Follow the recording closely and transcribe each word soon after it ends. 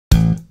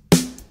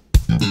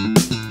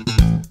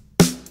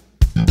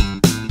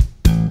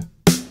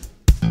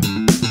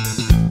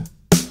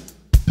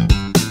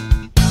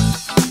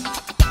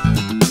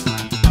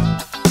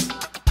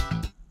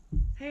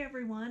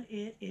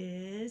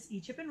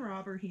Chip and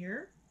Rob are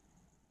here.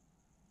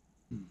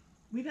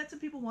 We've had some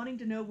people wanting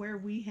to know where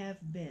we have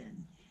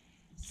been.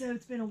 So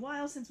it's been a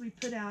while since we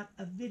put out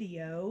a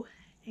video,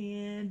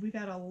 and we've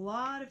had a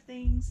lot of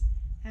things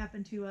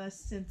happen to us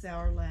since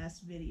our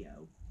last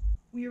video.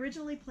 We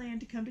originally planned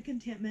to come to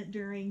Contentment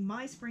during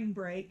my spring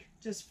break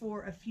just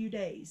for a few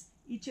days.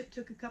 Chip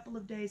took a couple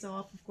of days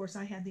off. Of course,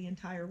 I had the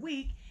entire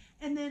week.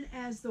 And then,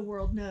 as the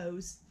world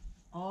knows,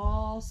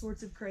 all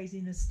sorts of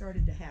craziness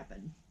started to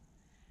happen.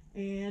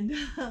 And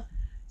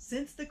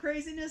since the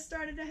craziness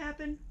started to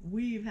happen,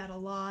 we've had a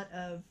lot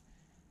of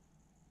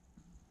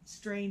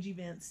strange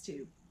events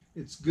too.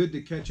 It's good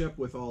to catch up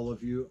with all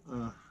of you.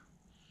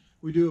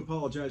 We do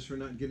apologize for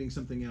not getting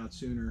something out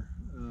sooner,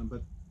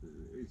 but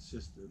it's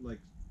just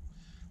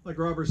like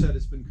Robert said,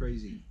 it's been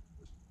crazy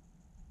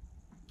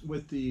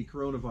with the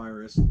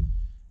coronavirus.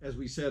 As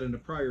we said in a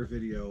prior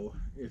video,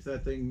 if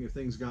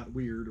things got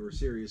weird or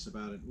serious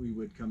about it, we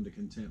would come to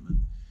Contentment.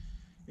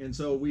 And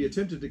so we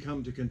attempted to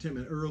come to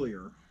Contentment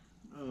earlier.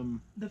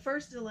 The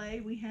first delay,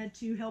 we had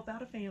to help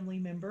out a family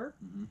member,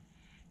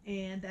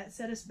 and that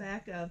set us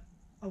back a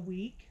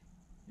week.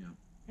 Yeah.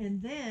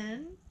 And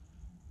then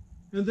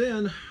we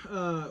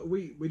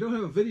don't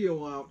have a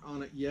video out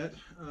on it yet.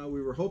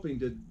 We were hoping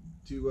to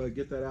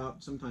get that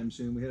out sometime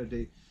soon. We had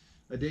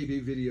a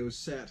debut video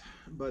set,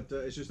 but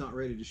it's just not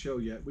ready to show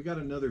yet. We got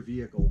another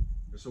vehicle,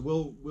 so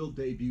we'll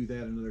debut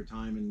that another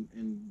time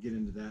and get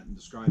into that and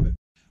describe it.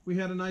 We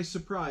had a nice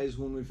surprise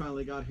when we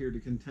finally got here to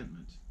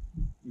Contentment.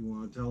 You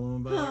want to tell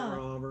them about it,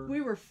 Robert? We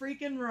were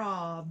freaking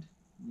robbed.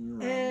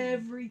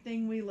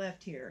 Everything we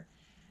left here.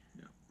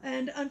 Yeah.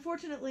 And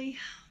unfortunately,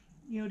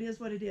 it is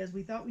what it is.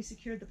 We thought we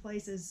secured the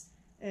place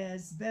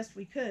as best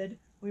we could.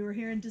 We were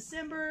here in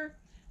December,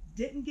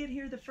 didn't get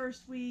here the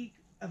first week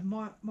of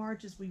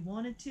March as we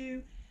wanted to.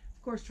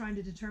 Of course, trying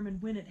to determine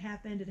when it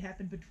happened. It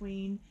happened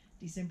between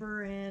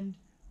December and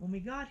when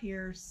we got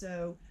here.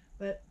 So,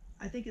 but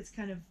I think it's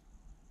kind of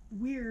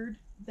weird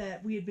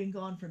that we had been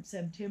gone from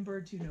September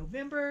to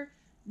November,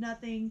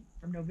 nothing.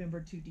 From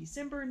November to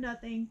December,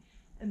 nothing.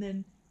 And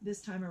then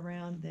this time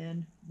around,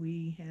 then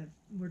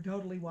we're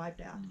totally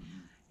wiped out.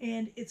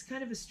 And it's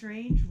kind of a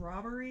strange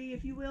robbery,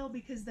 if you will,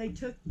 because they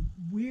took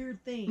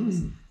weird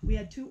things. We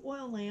had 2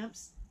 oil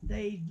lamps.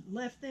 They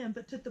left them,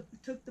 but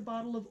took the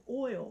bottle of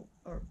oil,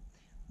 or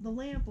the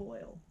lamp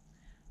oil.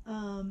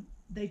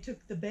 They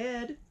took the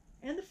bed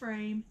and the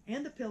frame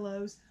and the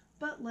pillows,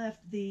 but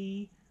left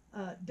the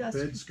dust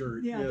bed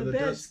skirt. Yeah, the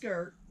bed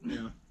skirt.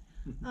 Yeah.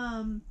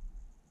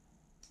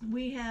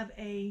 We have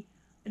an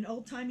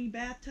old-timey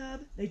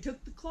bathtub. They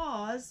took the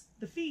claws,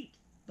 the feet,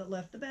 but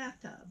left the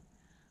bathtub.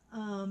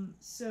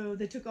 So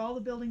they took all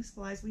the building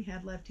supplies we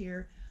had left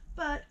here,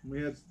 but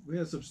we had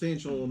a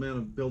substantial amount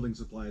of building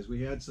supplies.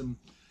 We had some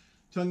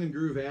tongue and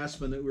groove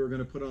aspen that we were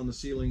going to put on the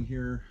ceiling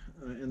here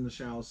in the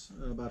house.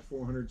 About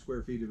 400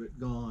 square feet of it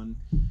gone.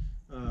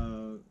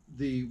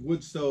 The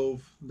wood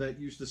stove that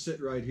used to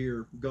sit right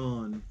here,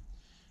 gone.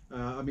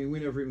 I mean, we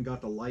never even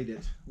got to light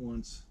it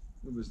once.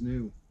 It was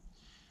new.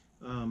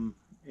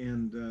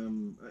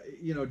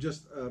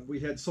 We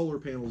had solar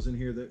panels in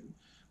here that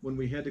when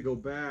we had to go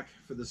back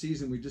for the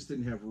season, we just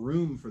didn't have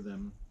room for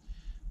them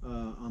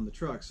on the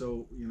truck.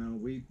 So,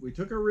 we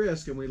took a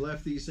risk and we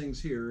left these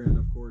things here, and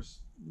of course,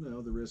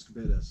 the risk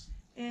bit us.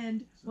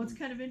 And what's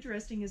kind of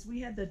interesting is we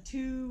had the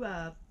 2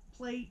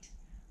 plate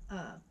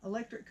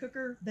electric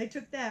cooker. They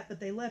took that, but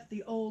they left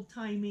the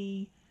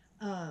old-timey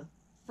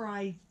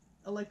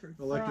electric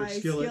fry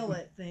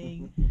skillet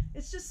thing.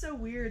 It's just so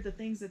weird, the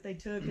things that they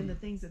took and the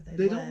things that they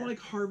left. Don't like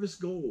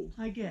Harvest Gold,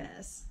 I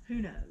guess. Who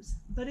knows?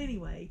 But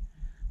anyway.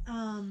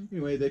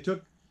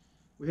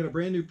 We had a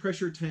brand new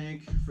pressure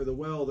tank for the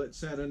well that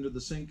sat under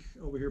the sink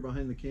over here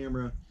behind the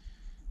camera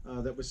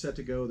that was set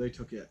to go. They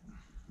took it.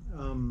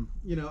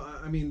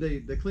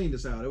 They cleaned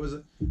us out.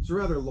 It's a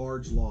rather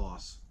large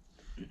loss.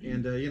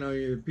 And,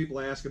 people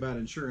ask about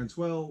insurance.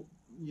 Well,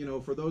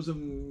 for those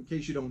in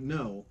case you don't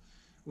know,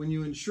 when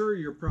you insure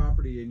your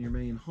property in your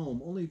main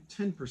home, only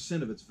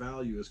 10% of its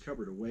value is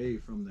covered away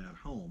from that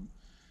home.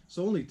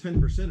 So only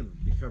 10% of it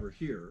would be covered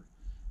here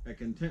at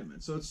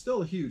Contentment. So it's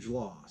still a huge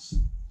loss.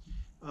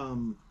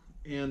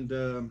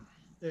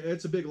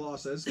 It's a big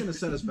loss. It's going to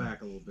set us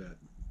back a little bit.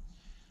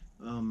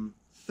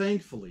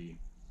 Thankfully,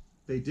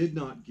 they did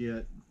not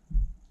get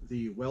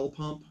the well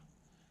pump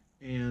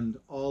and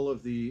all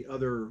of the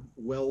other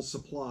well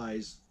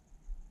supplies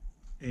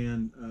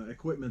and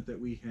equipment that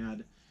we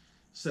had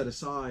set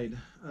aside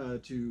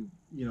to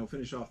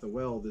finish off the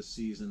well this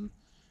season.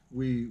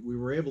 We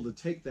were able to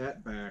take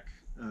that back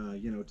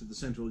to the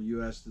central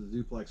U.S., to the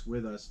duplex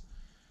with us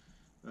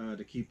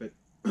to keep it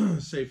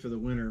safe for the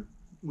winter.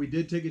 We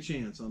did take a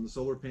chance on the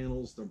solar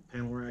panels, the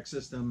panel rack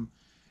system,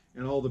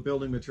 and all the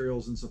building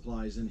materials and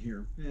supplies in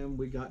here, and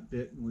we got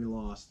bit and we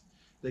lost.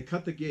 They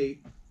cut the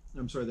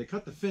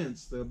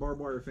fence, the barbed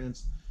wire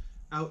fence,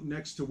 out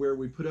next to where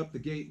we put up the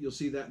gate. You'll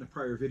see that in a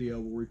prior video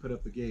where we put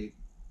up the gate.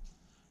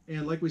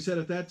 And like we said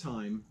at that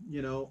time,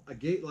 a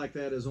gate like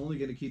that is only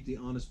going to keep the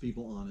honest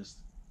people honest.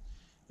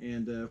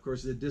 And of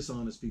course, the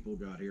dishonest people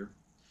got here.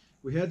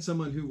 We had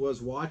someone who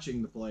was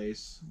watching the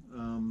place,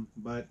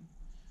 but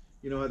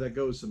you know how that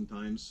goes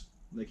sometimes.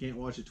 They can't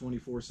watch it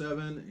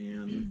 24/7,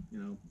 and you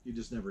know, you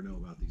just never know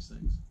about these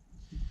things.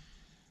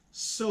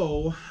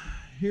 So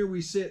here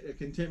we sit at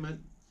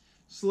Contentment,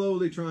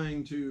 slowly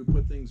trying to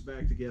put things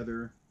back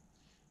together.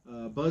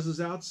 Buzz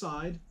is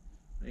outside,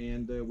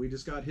 and we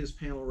just got his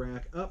panel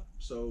rack up,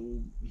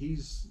 so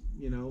he's,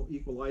 you know,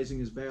 equalizing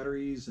his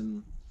batteries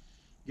and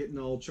getting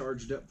all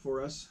charged up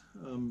for us.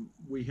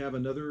 We have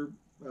another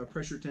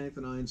pressure tank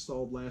that I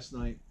installed last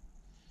night.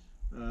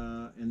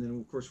 And then,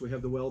 of course, we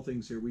have the well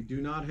things here. We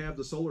do not have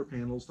the solar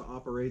panels to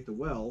operate the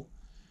well.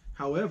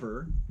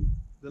 However,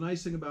 the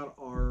nice thing about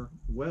our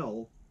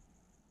well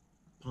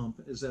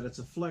pump is that it's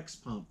a flex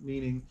pump,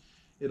 meaning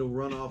it'll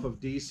run off of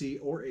DC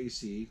or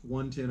AC,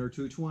 110 or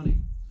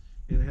 220.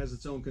 And it has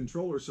its own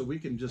controller, so we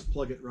can just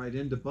plug it right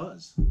into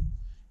Buzz.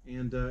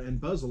 And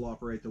Buzz will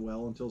operate the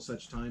well until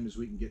such time as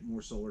we can get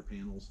more solar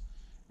panels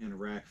and a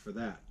rack for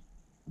that.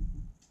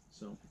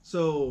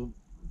 So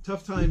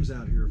tough times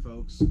out here,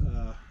 folks.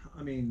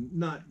 I mean,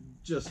 not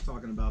just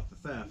talking about the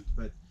theft,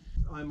 but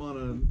I'm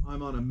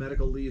on a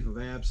medical leave of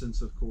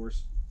absence, of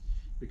course,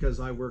 because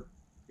I work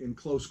in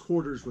close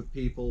quarters with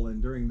people,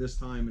 and during this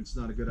time, it's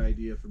not a good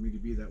idea for me to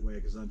be that way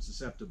because I'm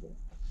susceptible.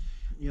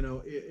 You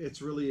know,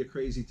 it's really a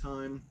crazy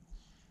time.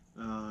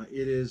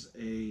 It is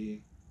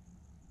a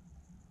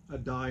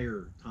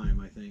dire time,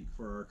 I think,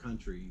 for our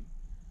country,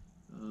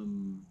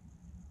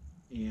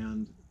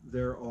 and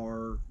there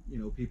are, you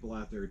know, people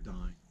out there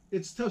dying.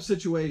 It's a tough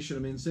situation. I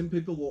mean, some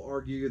people will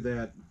argue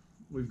that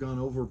we've gone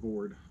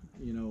overboard,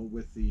 you know,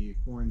 with the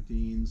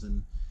quarantines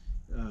and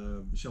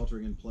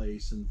sheltering in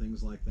place and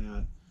things like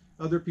that.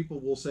 Other people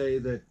will say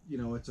that, you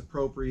know, it's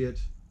appropriate.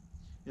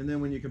 And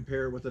then when you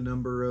compare it with the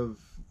number of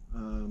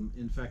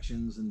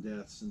infections and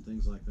deaths and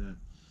things like that,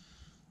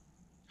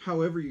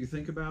 however you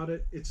think about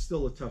it, it's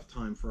still a tough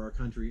time for our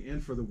country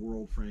and for the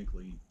world,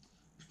 frankly.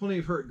 There's plenty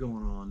of hurt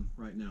going on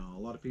right now. A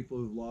lot of people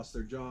who've lost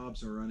their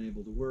jobs are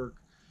unable to work.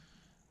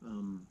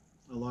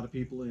 A lot of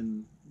people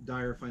in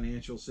dire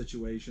financial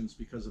situations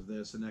because of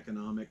this, an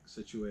economic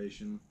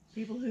situation.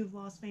 People who've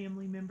lost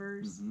family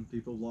members.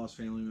 People have lost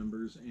family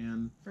members,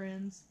 and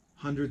friends.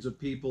 Hundreds of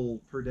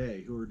people per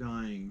day who are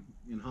dying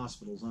in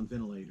hospitals on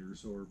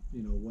ventilators or,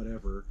 you know,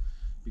 whatever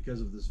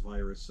because of this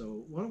virus.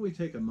 So why don't we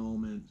take a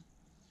moment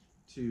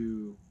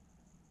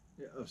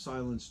of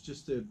silence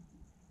just to,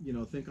 you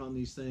know, think on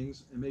these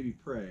things and maybe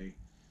pray.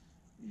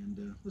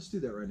 And let's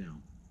do that right now.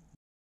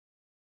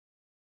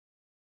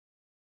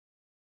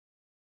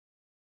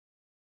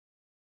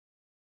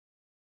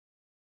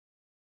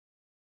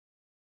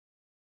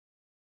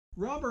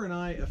 Robert and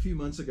I, a few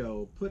months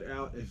ago, put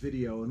out a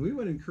video, and we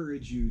would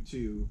encourage you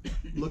to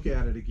look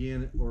at it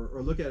again,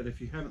 or look at it if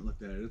you haven't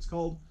looked at it. It's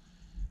called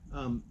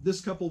This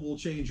Couple Will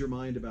Change Your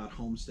Mind About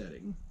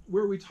Homesteading,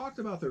 where we talked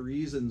about the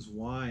reasons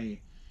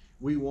why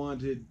we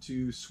wanted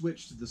to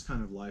switch to this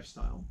kind of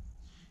lifestyle.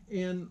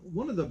 And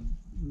one of the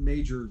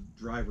major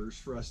drivers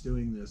for us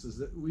doing this is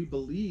that we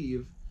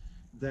believe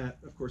that,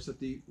 of course, that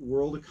the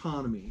world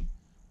economy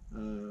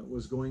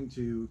was going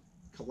to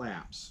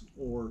collapse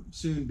or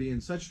soon be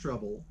in such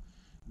trouble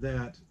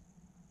that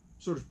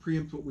sort of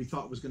preempt what we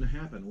thought was going to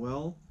happen.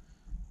 Well,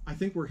 I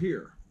think we're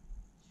here.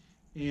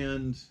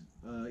 And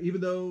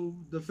even though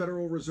the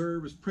Federal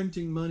Reserve is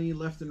printing money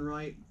left and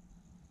right,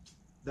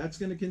 that's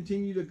going to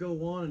continue to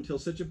go on until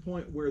such a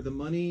point where the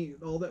money,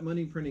 all that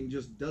money printing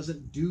just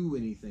doesn't do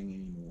anything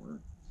anymore.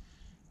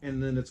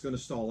 And then it's going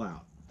to stall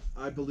out.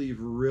 I believe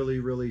really,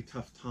 really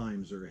tough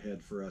times are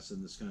ahead for us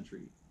in this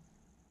country.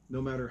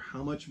 No matter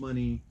how much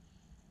money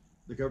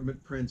the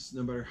government prints,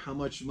 no matter how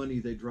much money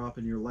they drop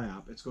in your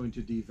lap, it's going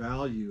to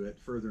devalue it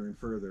further and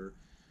further.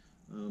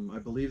 I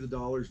believe the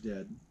dollar's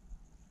dead.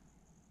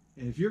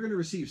 And if you're going to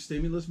receive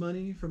stimulus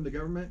money from the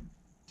government,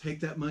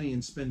 take that money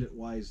and spend it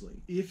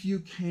wisely. If you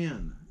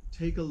can,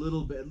 take a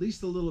little bit, at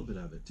least a little bit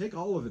of it. Take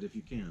all of it if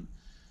you can.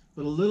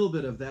 But a little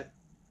bit of that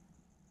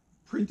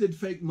printed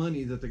fake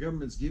money that the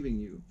government's giving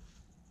you,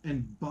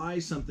 and buy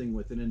something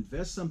with it,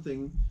 invest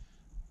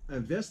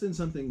in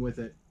something with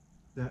it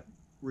that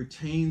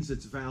retains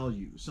its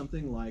value,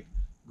 something like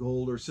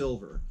gold or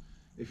silver.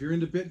 If you're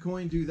into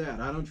Bitcoin, do that.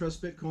 I don't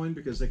trust Bitcoin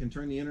because they can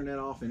turn the internet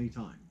off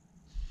anytime.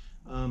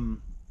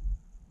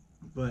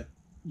 But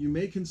you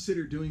may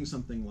consider doing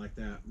something like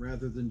that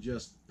rather than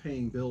just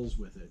paying bills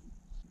with it,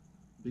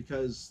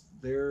 because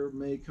there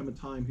may come a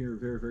time here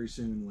very, very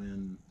soon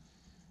when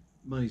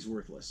money's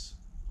worthless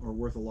or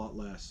worth a lot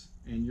less,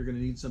 and you're going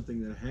to need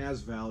something that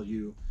has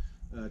value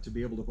to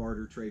be able to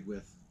barter trade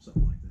with,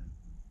 something like that.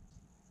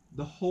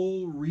 The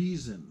whole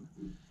reason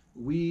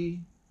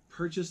we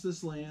purchased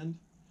this land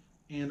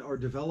and are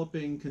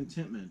developing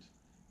Contentment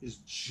is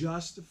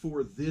just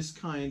for this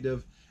kind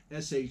of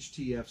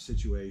SHTF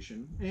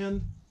situation.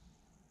 And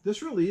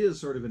this really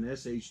is sort of an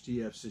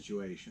SHTF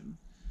situation.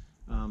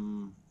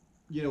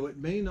 You know, it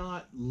may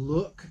not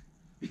look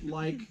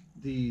like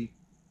the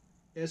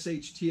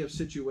SHTF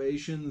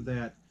situation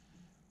that,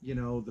 you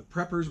know, the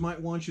preppers might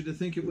want you to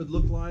think it would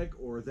look like,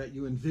 or that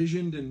you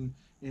envisioned in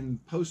in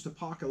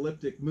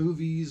post-apocalyptic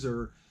movies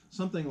or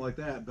something like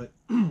that. But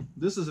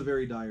this is a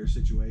very dire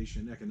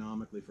situation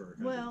economically for our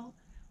country.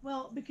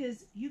 Well,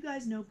 because you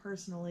guys know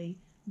personally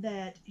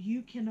that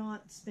you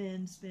cannot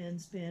spend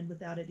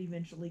without it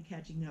eventually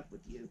catching up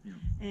with you. Yeah.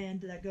 And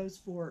that goes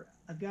for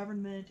a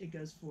government, it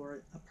goes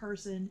for a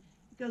person,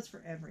 it goes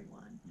for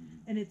everyone. Mm-hmm.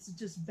 And it's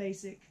just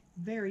basic,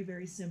 very,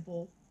 very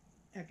simple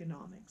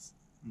economics.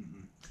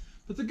 Mm-hmm.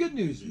 But the good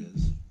news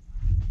is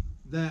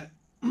that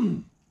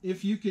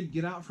if you can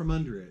get out from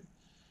under it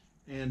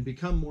and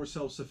become more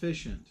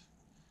self-sufficient,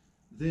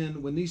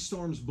 then when these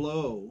storms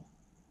blow,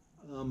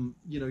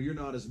 you're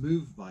not as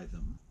moved by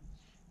them.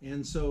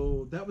 And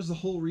so that was the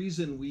whole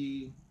reason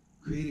we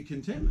created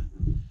Contentment,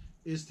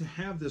 is to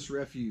have this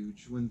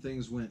refuge when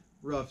things went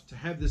rough, to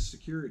have this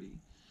security.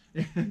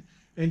 And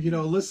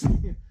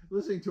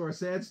listening to our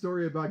sad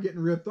story about getting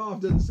ripped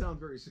off doesn't sound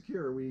very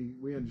secure.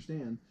 We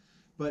understand.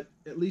 But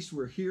at least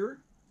we're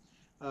here.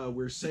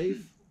 We're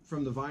safe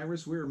from the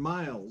virus. We're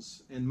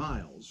miles and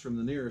miles from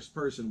the nearest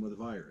person with a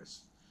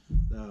virus.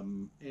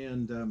 And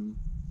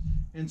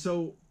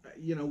so,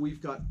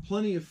 we've got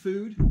plenty of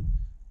food.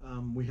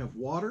 We have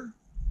water.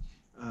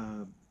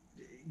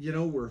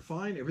 We're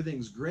fine.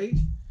 Everything's great.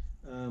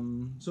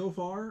 So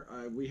far,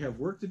 we have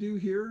work to do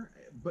here,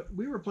 but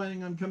we were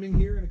planning on coming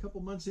here in a couple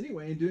months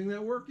anyway and doing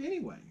that work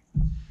anyway.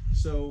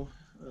 So,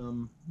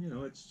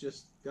 it's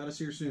just got us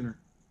here sooner.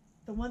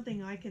 The one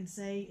thing I can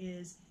say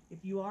is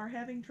if you are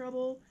having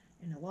trouble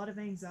and a lot of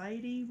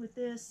anxiety with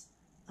this,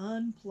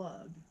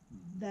 unplug.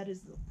 That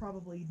is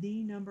probably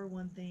the number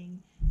one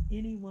thing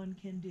anyone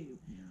can do.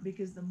 Yeah.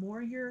 Because the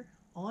more you're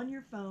on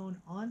your phone,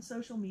 on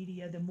social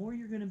media, the more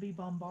you're going to be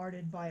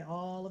bombarded by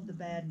all of the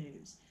bad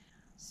news.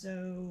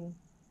 So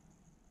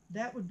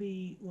that would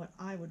be what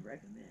I would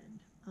recommend.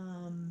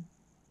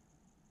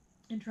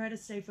 And try to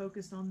stay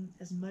focused on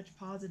as much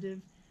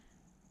positive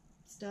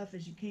stuff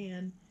as you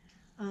can,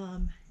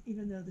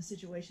 even though the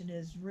situation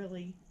is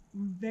really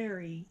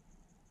very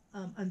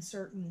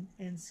uncertain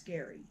and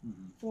scary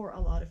for a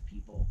lot of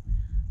people.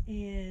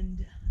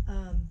 And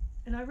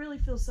I really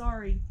feel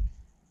sorry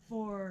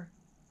for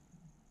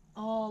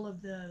all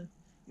of the,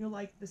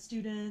 like the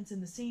students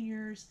and the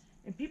seniors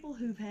and people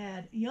who've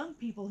had, young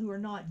people who are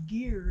not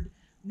geared,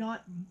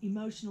 not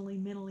emotionally,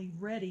 mentally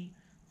ready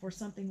for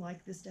something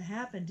like this to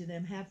happen to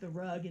them, have the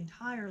rug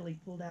entirely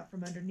pulled out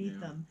from underneath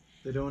them.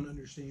 They don't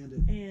understand it.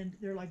 And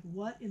they're like,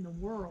 what in the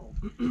world?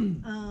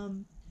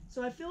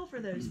 So I feel for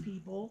those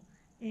people.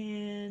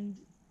 And,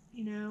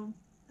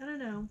 I don't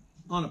know.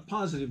 On a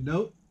positive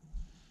note,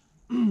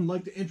 I'd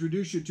like to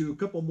introduce you to a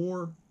couple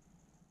more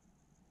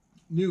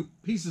new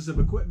pieces of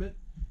equipment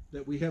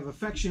that we have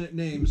affectionate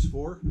names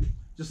for,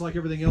 just like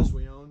everything else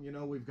we own.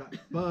 We've got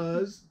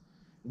Buzz,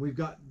 we've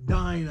got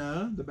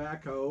Dinah, the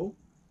backhoe.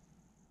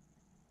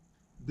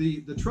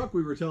 The truck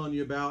we were telling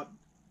you about,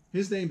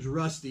 his name's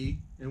Rusty,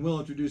 and we'll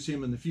introduce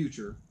him in the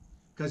future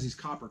because he's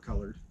copper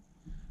colored.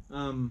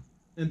 And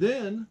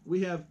then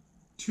we have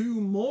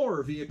two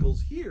more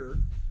vehicles here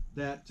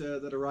that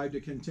arrived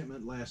at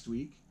Contentment last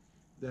week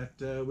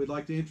that we'd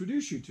like to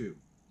introduce you to.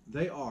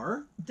 They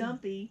are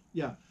Dumpy.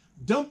 Yeah,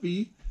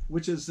 Dumpy,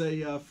 which is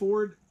a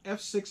Ford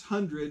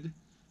F600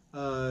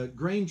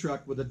 grain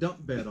truck with a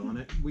dump bed on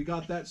it. We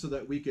got that so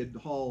that we could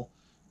haul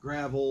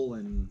gravel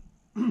and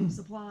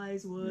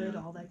supplies, wood,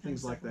 all that kind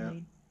things of like stuff.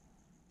 that.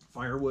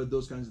 Firewood,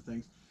 those kinds of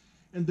things.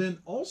 And then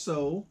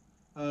also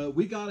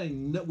we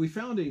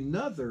found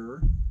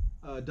another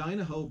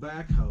Dynaho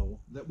backhoe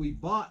that we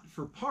bought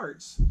for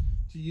parts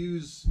to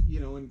use,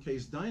 in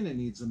case Dinah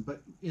needs them.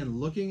 But in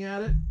looking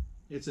at it,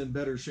 it's in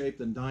better shape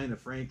than Dinah,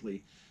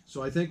 frankly.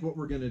 So I think what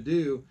we're going to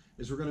do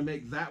is we're going to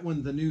make that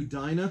one the new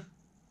Dinah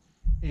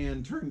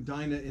and turn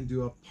Dinah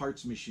into a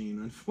parts machine,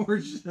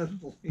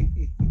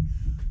 unfortunately.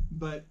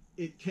 But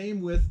it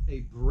came with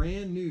a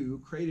brand new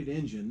crated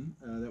engine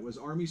that was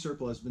Army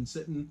surplus,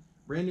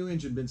 brand new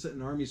engine, been sitting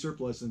in Army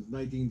surplus since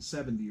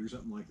 1970 or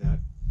something like that.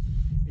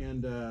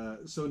 And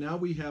so now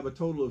we have a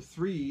total of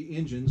 3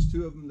 engines,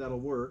 2 of them that'll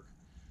work,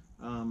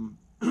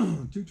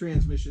 2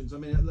 transmissions. I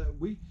mean,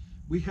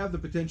 we have the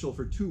potential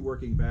for 2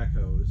 working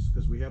backhoes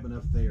because we have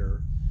enough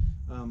there.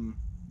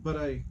 But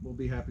I will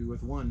be happy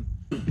with 1.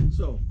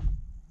 So,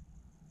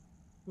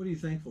 what are you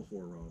thankful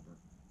for, Robert?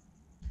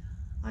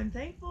 I'm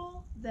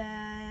thankful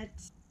that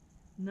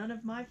none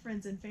of my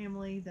friends and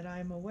family that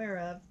I'm aware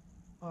of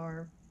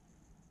are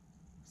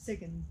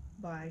sickened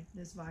by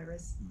this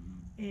virus.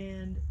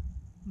 And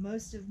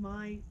most of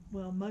my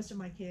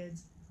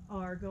kids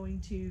are going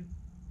to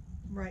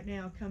right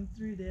now come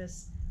through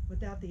this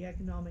without the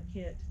economic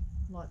hit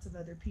lots of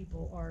other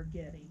people are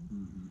getting.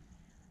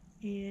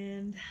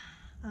 And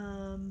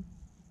I'm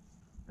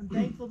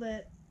thankful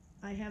that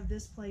I have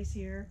this place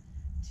here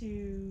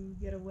to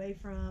get away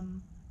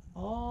from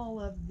all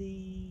of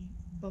the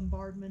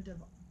bombardment of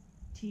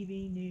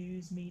TV,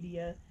 news,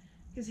 media,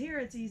 because here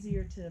it's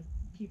easier to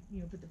keep,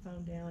 put the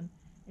phone down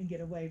and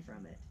get away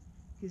from it,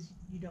 because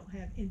you don't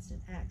have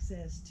instant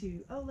access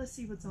to, let's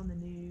see what's on the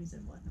news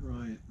and whatnot.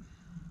 Right.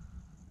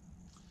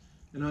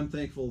 And I'm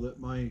thankful that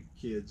my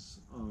kids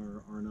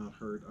are not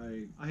hurt.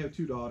 I have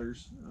two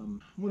daughters.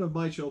 One of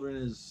my children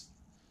is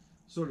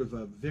sort of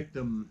a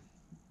victim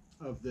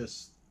of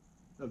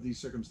these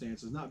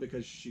circumstances, not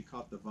because she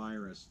caught the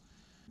virus.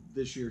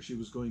 This year she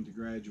was going to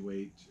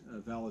graduate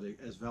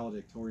as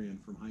valedictorian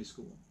from high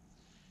school.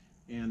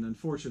 And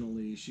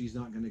unfortunately, she's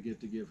not going to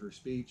get to give her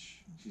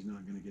speech. She's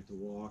not going to get to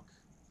walk,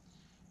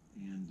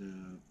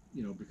 and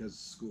because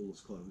school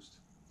is closed.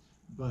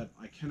 But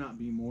I cannot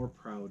be more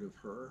proud of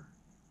her.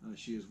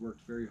 She has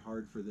worked very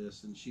hard for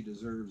this, and she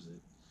deserves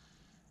it.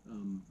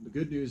 The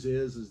good news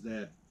is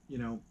that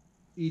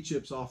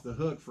Egypt's off the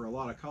hook for a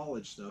lot of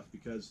college stuff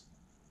because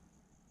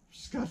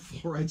she's got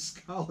full-ride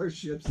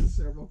scholarships at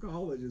several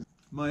colleges.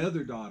 My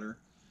other daughter,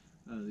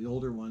 the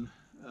older one,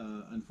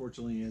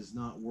 unfortunately is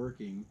not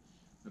working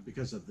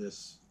because of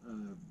this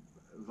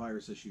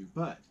virus issue,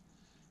 but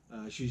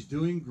she's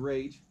doing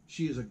great.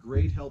 She is a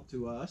great help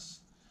to us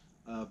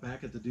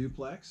back at the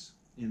duplex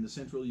in the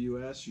central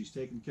U.S. She's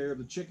taking care of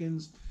the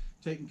chickens,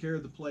 taking care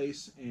of the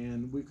place,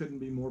 and we couldn't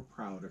be more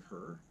proud of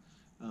her.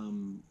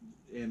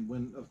 And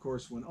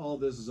when all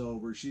this is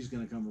over, she's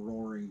going to come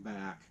roaring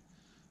back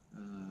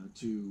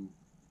to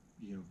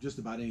just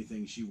about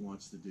anything she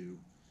wants to do.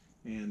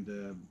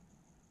 And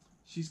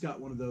she's got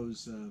one of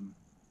those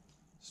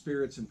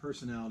spirits and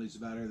personalities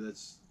about her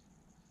that's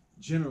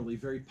generally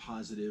very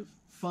positive,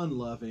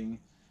 fun-loving,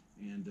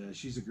 and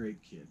she's a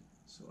great kid.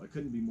 So I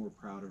couldn't be more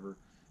proud of her.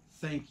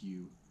 Thank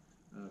you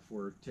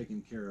for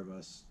taking care of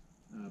us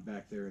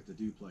back there at the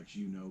duplex.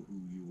 You know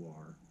who you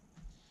are.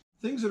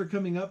 Things that are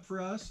coming up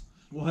for us.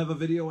 We'll have a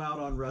video out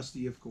on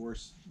Rusty, of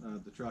course,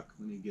 the truck,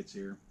 when he gets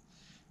here.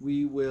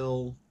 We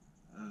will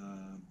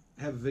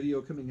have a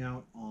video coming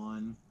out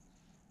on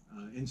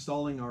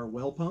installing our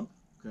well pump,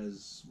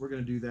 because we're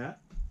going to do that.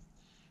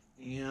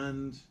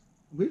 And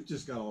we've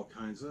just got all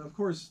kinds of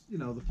course,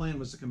 the plan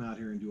was to come out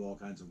here and do all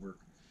kinds of work.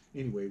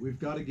 Anyway, we've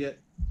got to get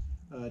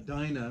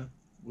Dinah,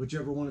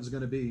 whichever one it's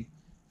going to be,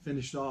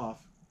 finished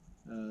off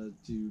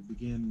to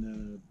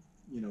begin,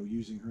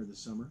 using her this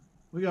summer.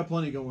 We got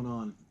plenty going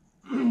on.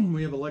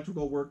 We have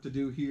electrical work to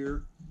do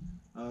here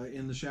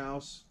in the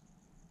house,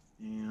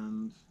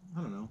 and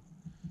I don't know.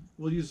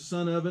 We'll use a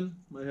sun oven.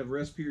 Might have a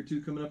recipe or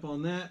two coming up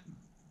on that.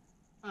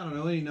 I don't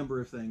know, any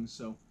number of things.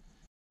 So,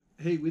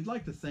 hey, we'd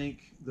like to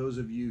thank those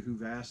of you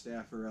who've asked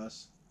after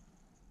us,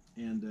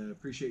 and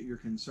appreciate your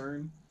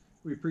concern.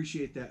 We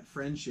appreciate that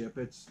friendship.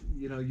 It's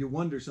you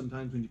wonder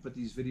sometimes when you put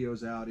these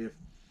videos out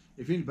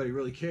if anybody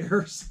really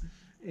cares.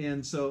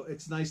 And so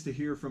it's nice to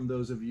hear from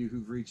those of you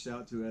who've reached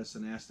out to us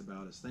and asked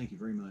about us. Thank you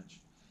very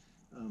much.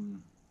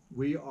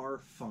 We are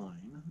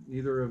fine.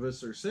 Neither of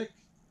us are sick,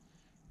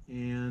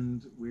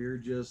 and we're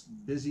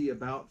just busy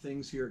about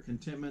things here at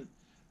Contentment.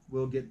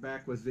 We'll get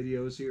back with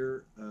videos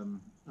here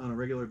on a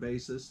regular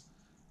basis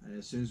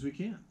as soon as we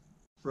can.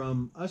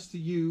 From us to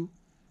you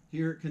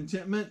here at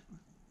Contentment,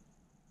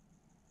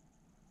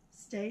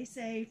 stay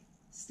safe,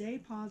 stay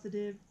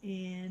positive,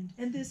 and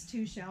this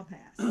too shall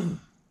pass.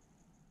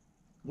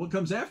 What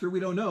comes after, we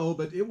don't know,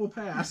 but it will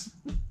pass.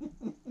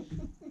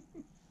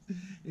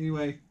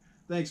 Anyway,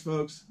 thanks,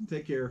 folks.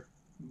 Take care.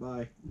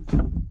 Bye.